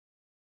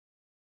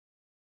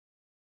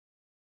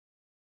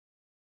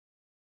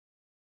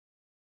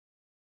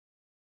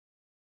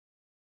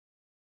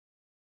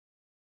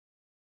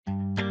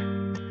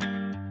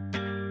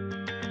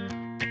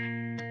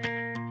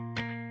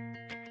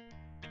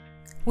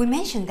We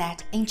mentioned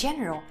that, in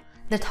general,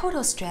 the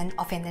total strength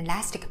of an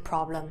elastic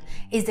problem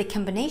is the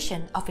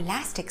combination of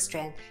elastic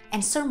strength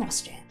and thermal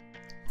strength.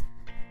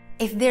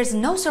 If there's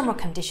no thermal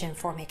condition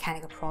for a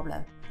mechanical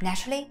problem,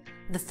 naturally,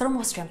 the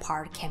thermal strength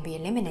part can be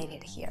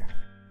eliminated here.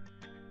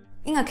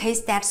 In a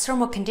case that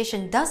thermal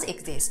condition does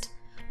exist,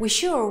 we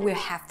sure will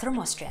have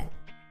thermal strength.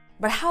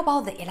 But how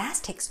about the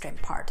elastic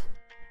strength part?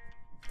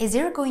 Is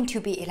there going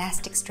to be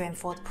elastic strength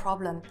for the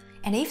problem,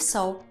 and if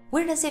so,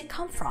 where does it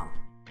come from?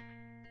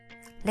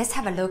 Let's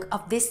have a look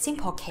at this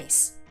simple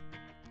case.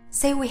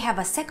 Say we have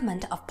a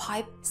segment of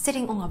pipe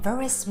sitting on a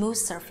very smooth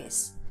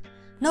surface.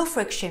 No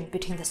friction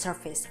between the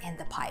surface and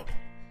the pipe,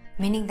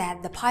 meaning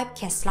that the pipe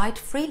can slide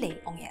freely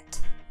on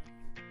it.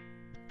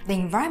 The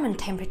environment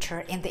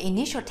temperature and the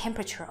initial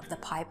temperature of the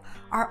pipe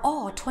are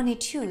all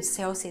 22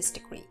 Celsius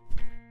degree.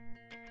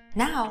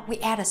 Now we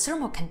add a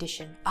thermal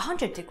condition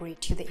 100 degree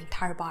to the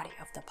entire body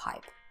of the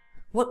pipe.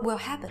 What will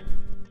happen?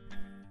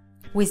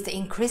 With the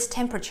increased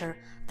temperature,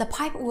 the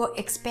pipe will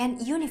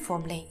expand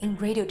uniformly in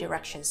radial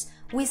directions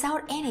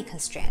without any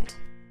constraint.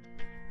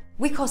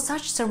 We call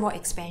such thermal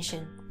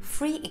expansion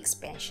free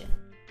expansion.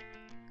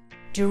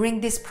 During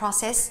this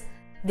process,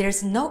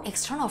 there's no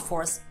external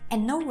force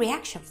and no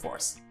reaction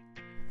force.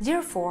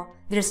 Therefore,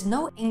 there's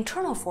no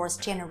internal force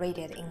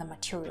generated in the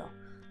material,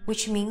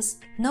 which means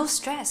no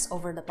stress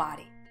over the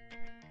body.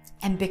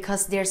 And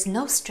because there's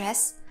no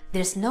stress,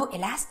 there's no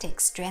elastic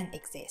strength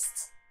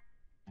exists.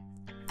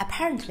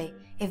 Apparently,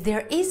 if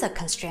there is a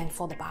constraint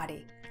for the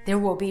body, there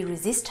will be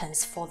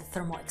resistance for the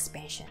thermal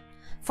expansion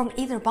from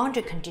either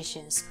boundary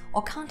conditions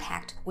or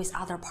contact with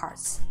other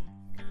parts.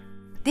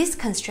 These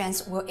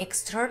constraints will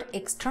exert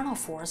external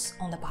force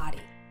on the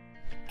body,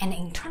 and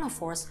internal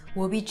force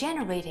will be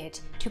generated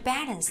to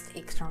balance the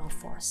external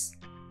force.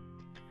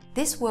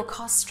 This will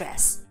cause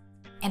stress,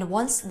 and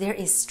once there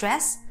is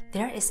stress,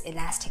 there is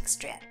elastic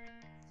strength.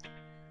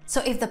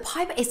 So if the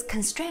pipe is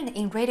constrained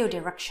in radial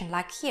direction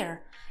like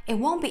here, it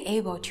won't be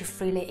able to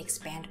freely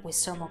expand with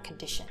thermal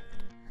condition.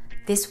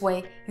 This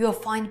way, you will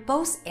find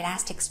both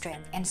elastic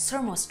strength and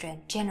thermal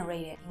strength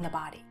generated in the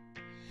body,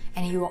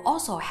 and you will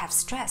also have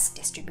stress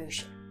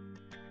distribution.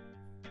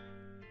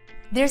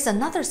 There's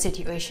another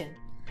situation.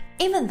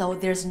 Even though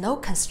there's no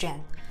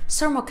constraint,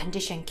 thermal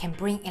condition can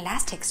bring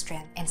elastic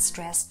strength and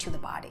stress to the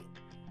body.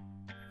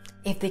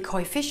 If the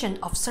coefficient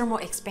of thermal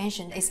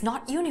expansion is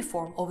not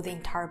uniform over the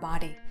entire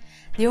body,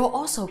 there will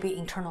also be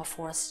internal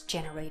force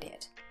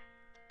generated.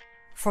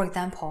 For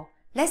example,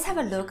 let's have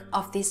a look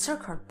at this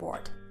circuit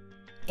board.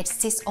 It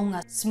sits on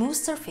a smooth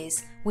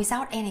surface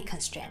without any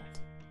constraint.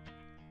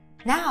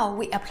 Now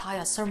we apply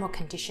a thermal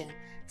condition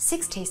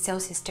 60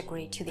 Celsius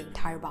degree to the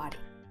entire body.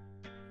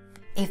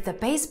 If the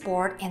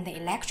baseboard and the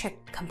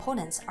electric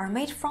components are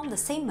made from the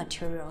same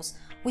materials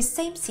with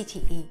same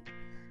CTE,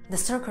 the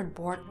circuit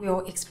board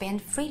will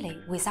expand freely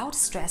without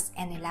stress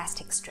and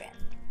elastic strength.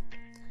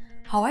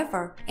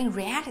 However, in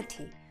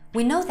reality,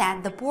 we know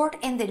that the board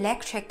and the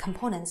electric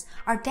components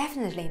are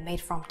definitely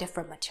made from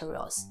different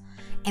materials,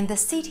 and the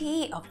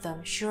CTE of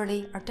them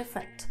surely are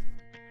different.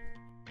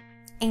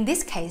 In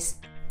this case,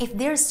 if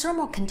there is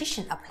thermal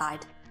condition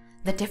applied,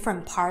 the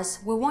different parts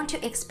will want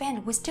to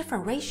expand with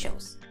different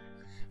ratios,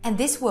 and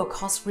this will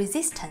cause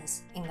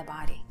resistance in the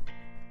body.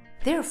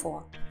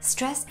 Therefore,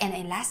 stress and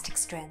elastic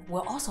strength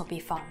will also be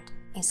found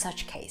in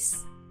such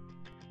case.